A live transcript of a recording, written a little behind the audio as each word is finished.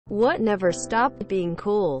What never stopped being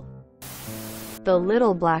cool? The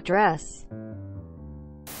little black dress.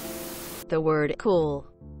 The word cool.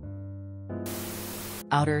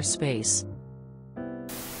 Outer space.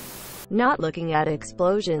 Not looking at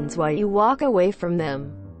explosions while you walk away from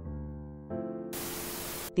them.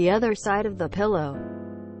 The other side of the pillow.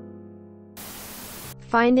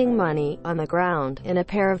 Finding money on the ground in a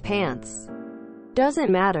pair of pants.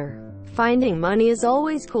 Doesn't matter. Finding money is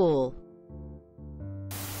always cool.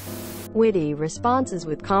 Witty responses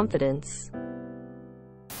with confidence.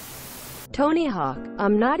 Tony Hawk: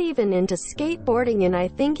 I'm not even into skateboarding and I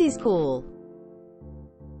think he's cool.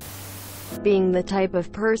 Being the type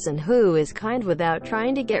of person who is kind without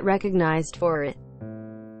trying to get recognized for it.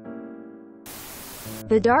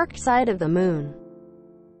 The dark side of the moon.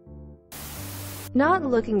 Not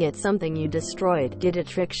looking at something you destroyed, did a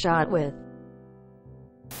trick shot with.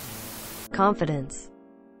 Confidence.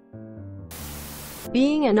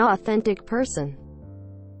 Being an authentic person.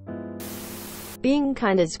 Being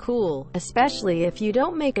kind is cool, especially if you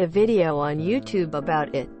don't make a video on YouTube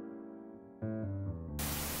about it.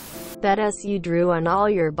 That S you drew on all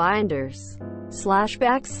your binders. Slash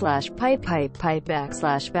backslash pipe pipe pipe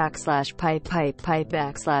backslash backslash pipe pipe pipe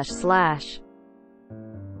backslash slash.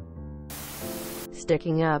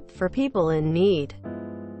 Sticking up for people in need.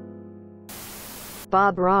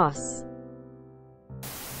 Bob Ross.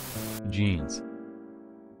 Jeans.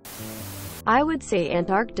 I would say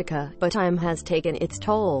Antarctica, but time has taken its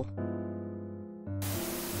toll.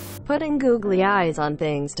 Putting googly eyes on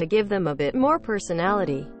things to give them a bit more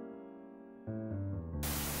personality.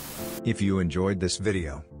 If you enjoyed this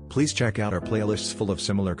video, please check out our playlists full of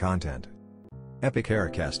similar content. Epic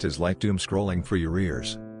Aircast is like doom scrolling for your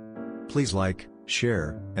ears. Please like,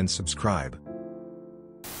 share, and subscribe.